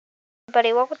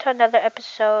Everybody, welcome to another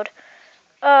episode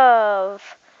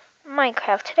of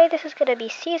Minecraft. Today this is going to be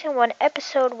Season 1,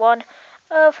 Episode 1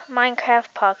 of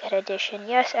Minecraft Pocket Edition.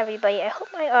 Yes, everybody, I hope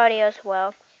my audio is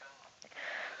well.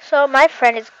 So, my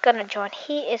friend is going to join.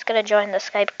 He is going to join the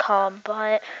Skype call,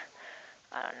 but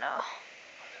I don't know.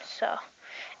 So,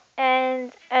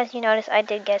 and as you notice, I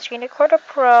did get Screen Recorder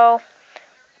Pro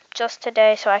just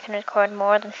today, so I can record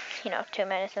more than, 2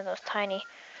 minutes in those tiny,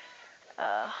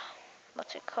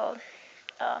 what's it called?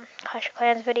 Clash of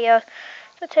Clans videos.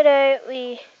 So today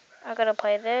we are gonna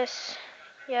play this.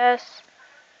 Yes.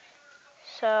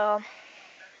 So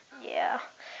yeah.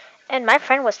 And my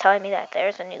friend was telling me that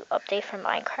there's a new update for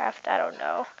Minecraft. I don't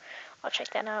know. I'll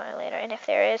check that out later. And if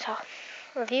there is, I'll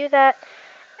review that.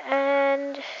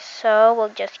 And so we'll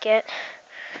just get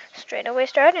straight away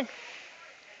started.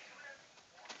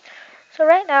 So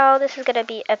right now this is gonna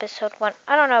be episode 1.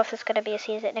 I don't know if it's gonna be a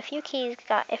season. If you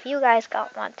guys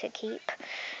want to keep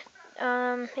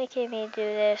making me do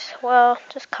this, well,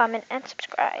 just comment and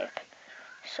subscribe.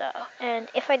 So, and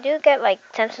if I do get like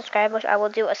 10 subscribers, I will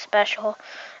do a special,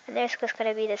 and there's just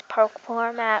gonna be this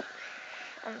parkour map.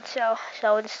 I'm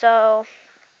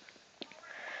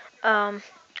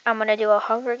gonna do a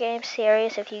Hunger Games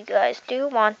series. If you guys do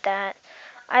want that,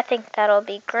 I think that'll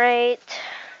be great.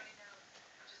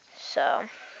 So,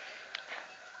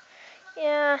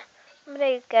 yeah, I'm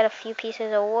gonna get a few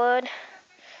pieces of wood.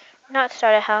 Not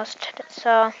start a house,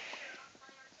 so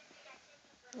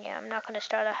yeah, I'm not gonna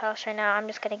start a house right now. I'm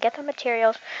just gonna get the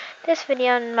materials. This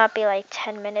video might be like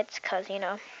 10 minutes, cause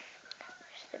it's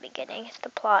the beginning, it's the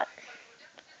plot.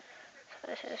 So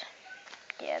this is,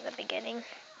 the beginning.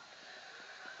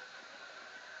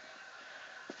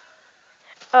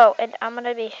 Oh, and I'm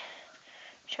gonna be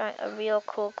showing a real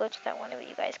cool glitch that one of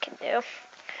you guys can do.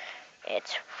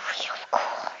 It's real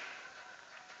cool.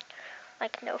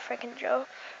 Like, no freaking joke.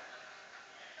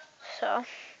 So,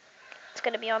 it's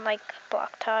gonna be on like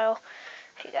block tile,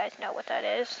 if you guys know what that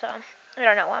is. So, I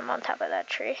don't know why I'm on top of that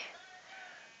tree.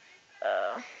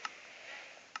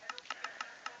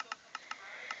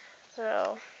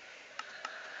 So,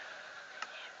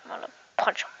 I'm gonna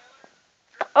punch.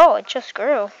 Oh, it just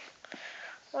grew.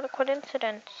 What a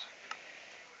coincidence.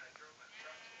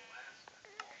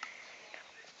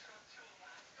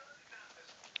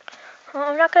 Well,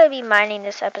 I'm not gonna be mining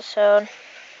this episode.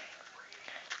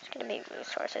 It's gonna be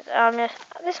resources.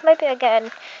 This might be again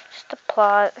just a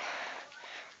plot.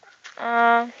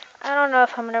 I don't know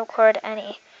if I'm gonna record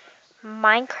any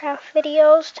Minecraft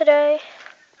videos today,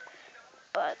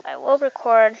 but I will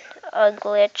record a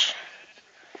glitch.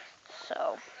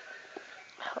 So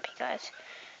I hope you guys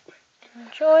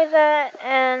enjoy that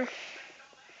and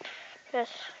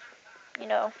just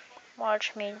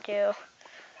watch me do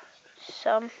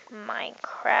some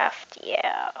Minecraft.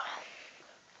 Yeah.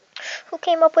 Who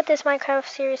came up with this Minecraft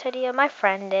series idea? My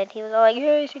friend did. He was all like,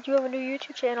 "Hey, since you have a new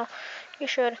YouTube channel, you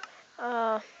should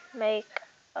make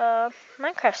a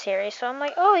Minecraft series." So I'm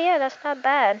like, "Oh yeah, that's not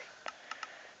bad."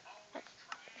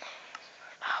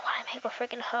 Oh, why did I make a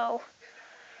freaking hoe?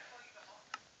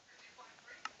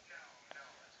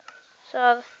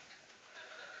 So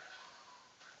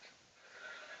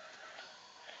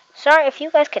sorry if you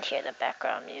guys could hear the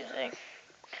background music,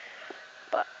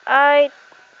 but I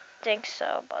think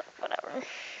so. But whatever,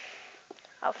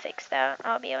 I'll fix that.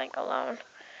 I'll be like alone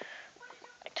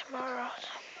like tomorrow.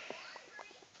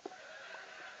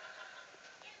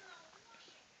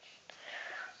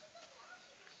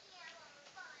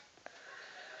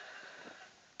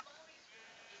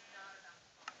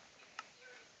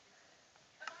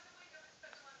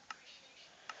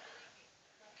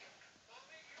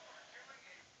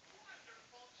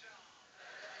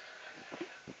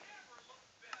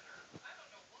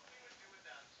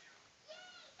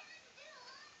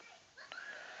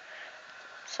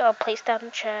 So I'll place down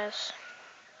the chest.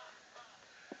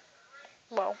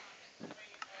 Whoa.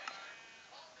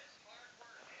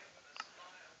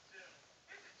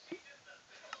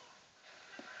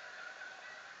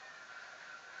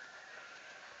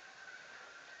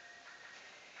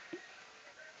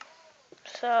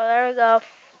 So there we go.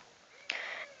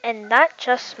 And that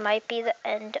just might be the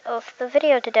end of the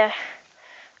video today.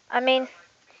 I mean,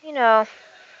 we got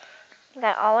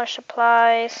all our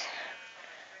supplies.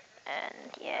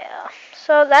 And yeah.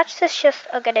 So that's just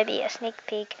gonna be a sneak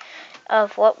peek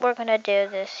of what we're gonna do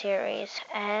this series.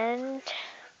 And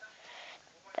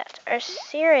that's our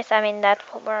series. I mean, that's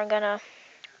what we're gonna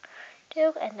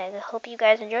do. And I hope you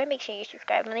guys enjoy. Make sure you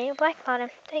subscribe and leave a like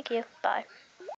button. Thank you. Bye.